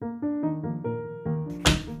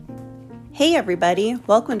Hey everybody,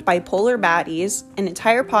 welcome to Bipolar Baddies, an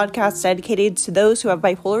entire podcast dedicated to those who have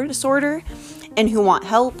bipolar disorder and who want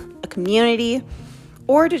help, a community,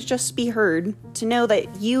 or to just be heard, to know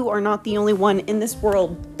that you are not the only one in this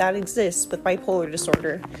world that exists with bipolar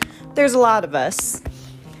disorder. There's a lot of us.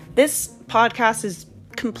 This podcast is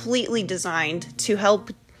completely designed to help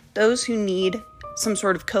those who need some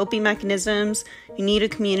sort of coping mechanisms, who need a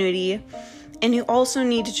community, and who also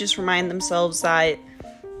need to just remind themselves that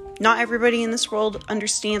not everybody in this world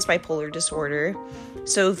understands bipolar disorder.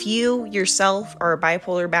 So if you yourself are a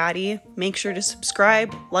bipolar baddie, make sure to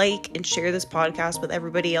subscribe, like, and share this podcast with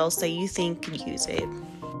everybody else that you think could use it.